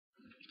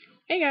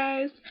Hey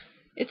guys,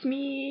 it's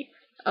me.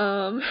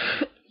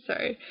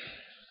 Sorry.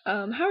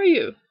 How are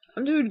you?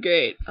 I'm doing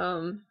great.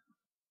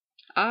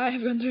 I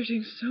have gone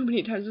thrifting so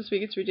many times this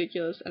week, it's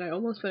ridiculous, and I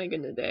almost went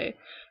again today.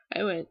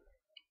 I went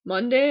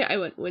Monday, I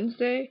went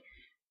Wednesday,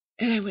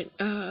 and I went,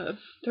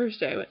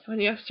 Thursday. I went on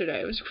yesterday.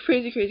 It was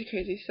crazy, crazy,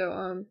 crazy.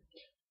 So,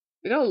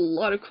 we got a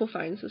lot of cool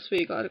finds this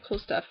week, a lot of cool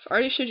stuff. I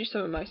already showed you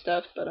some of my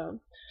stuff, but, I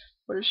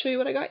wanted to show you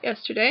what I got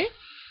yesterday.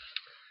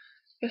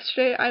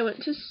 Yesterday, I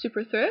went to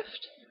Super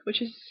Thrift,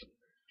 which is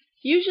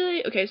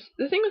usually, okay, so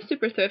the thing with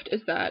Super Thrift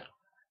is that,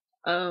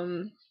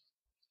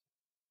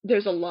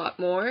 there's a lot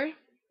more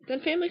than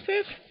Family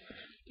Thrift,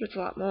 but it's a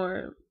lot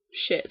more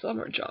shit, it's a lot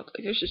more junk.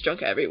 Like, there's just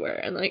junk everywhere,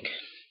 and, like,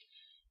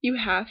 you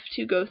have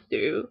to go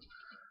through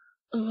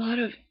a lot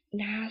of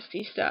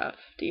nasty stuff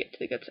to get to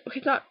the good stuff. Okay,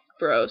 it's not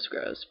gross,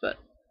 but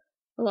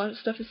a lot of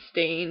stuff is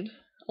stained.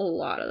 A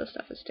lot of the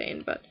stuff is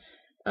stained, but,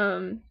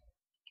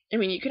 I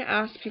mean, you can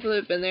ask people that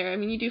have been there. I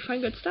mean, you do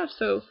find good stuff,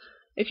 so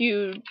if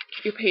you're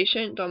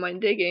patient, don't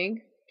mind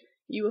digging,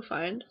 you will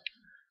find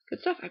good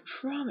stuff, I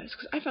promise,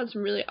 because I found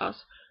some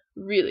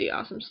really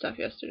awesome stuff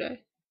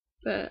yesterday,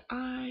 but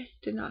I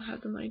did not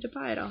have the money to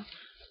buy it all.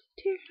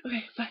 Here,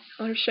 okay, but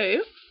I want to show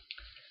you.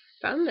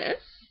 Found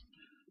this,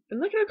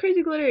 and look at how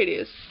crazy glittery it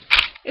is.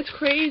 It's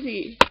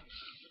crazy.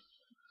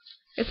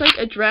 It's like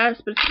a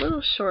dress, but it's a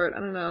little short.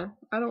 I don't know.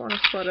 I don't want to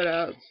sweat it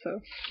out,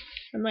 so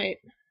I might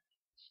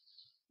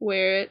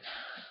wear it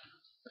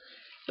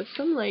with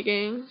some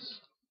leggings.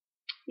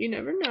 You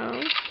never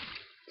know.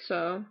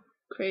 So,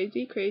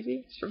 crazy.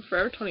 It's from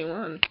Forever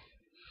 21.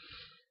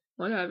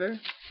 Whatever.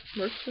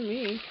 Works for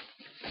me.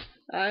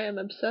 I am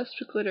obsessed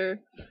with glitter,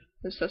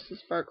 obsessed with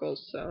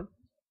sparkles, so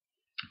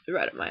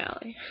right up my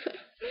alley.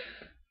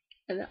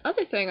 And the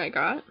other thing I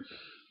got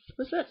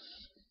was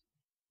this.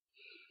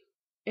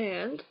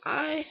 And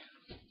I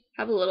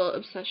have a little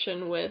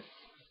obsession with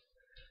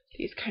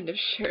these kind of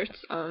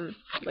shirts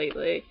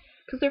lately,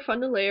 because they're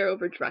fun to layer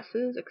over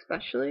dresses,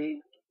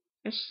 especially.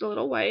 It's just a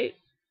little white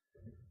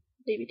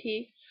baby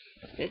tee,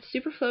 and it's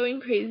super flowy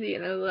and crazy,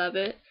 and I love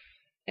it.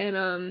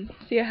 And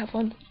see, I have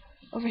one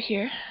over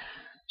here,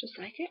 just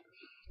like it.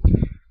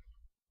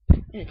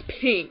 And it's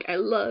pink. I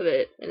love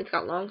it. And it's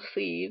got long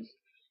sleeves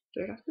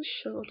right off the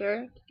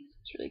shoulder.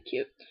 It's really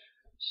cute.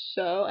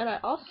 So, and I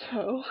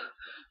also,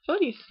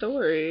 funny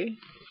story,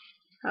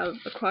 have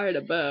acquired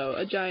a bow,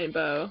 a giant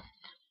bow.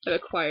 I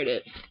acquired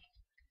it.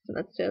 So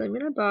that's the only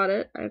mean I bought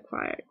it. I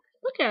acquired.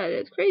 Look at it.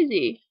 It's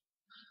crazy.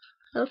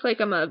 I look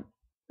like I'm a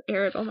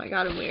Arab. Oh my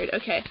god, I'm weird.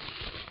 Okay.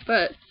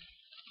 But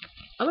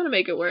I'm gonna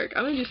make it work.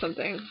 I'm gonna do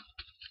something.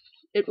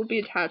 It will be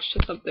attached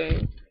to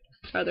something.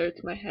 Whether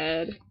it's my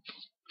head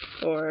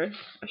or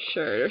a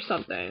shirt or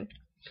something.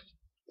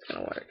 It's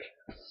gonna work.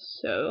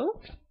 So,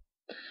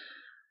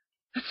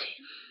 let's see.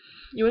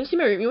 You wanna see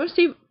my room? You wanna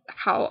see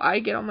how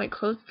I get all my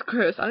clothes? It's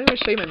gross. I'm gonna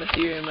show you my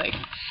messy room. Like,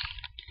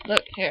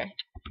 look here.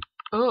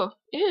 Oh,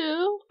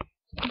 ew.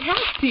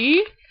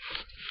 Nasty.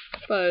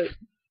 But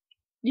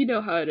you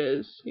know how it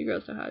is. You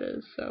girls know how it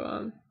is.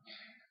 So,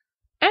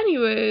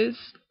 anyways,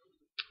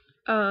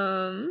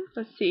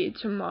 let's see.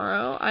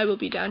 Tomorrow I will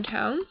be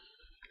downtown,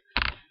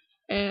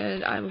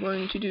 and I'm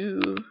going to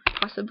do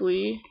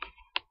possibly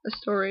a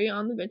story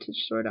on the vintage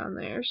store down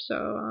there.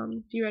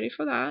 So, be ready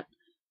for that.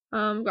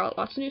 Got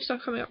lots of new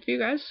stuff coming up for you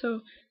guys, so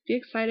be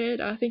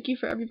excited. Thank you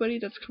for everybody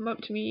that's come up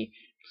to me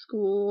at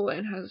school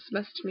and has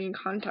messaged me and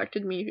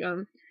contacted me,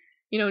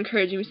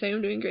 encouraging me, saying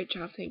I'm doing a great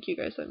job. Thank you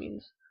guys, that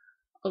means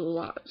a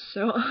lot.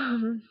 So,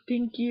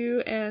 thank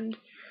you, and,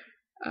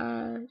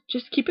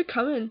 just keep it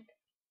coming.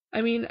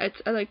 I mean,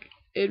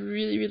 it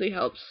really, really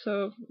helps.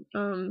 So,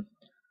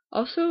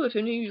 also, if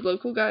any of you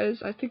local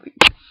guys, I think,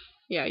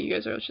 yeah, you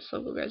guys are just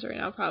local guys right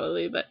now,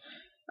 probably, but,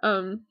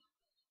 want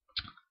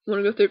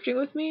to go thrifting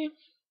with me?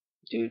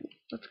 Dude,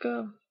 let's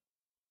go.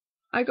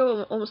 I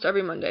go almost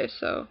every Monday,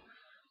 so,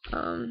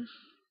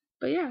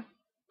 but yeah,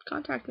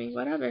 contact me,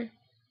 whatever.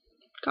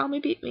 Call me,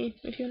 beat me,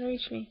 if you want to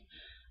reach me.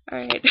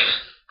 Alright.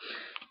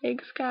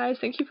 Thanks, guys.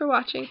 Thank you for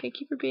watching. Thank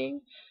you for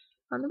being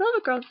on the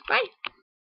Velvet Girls. Bye!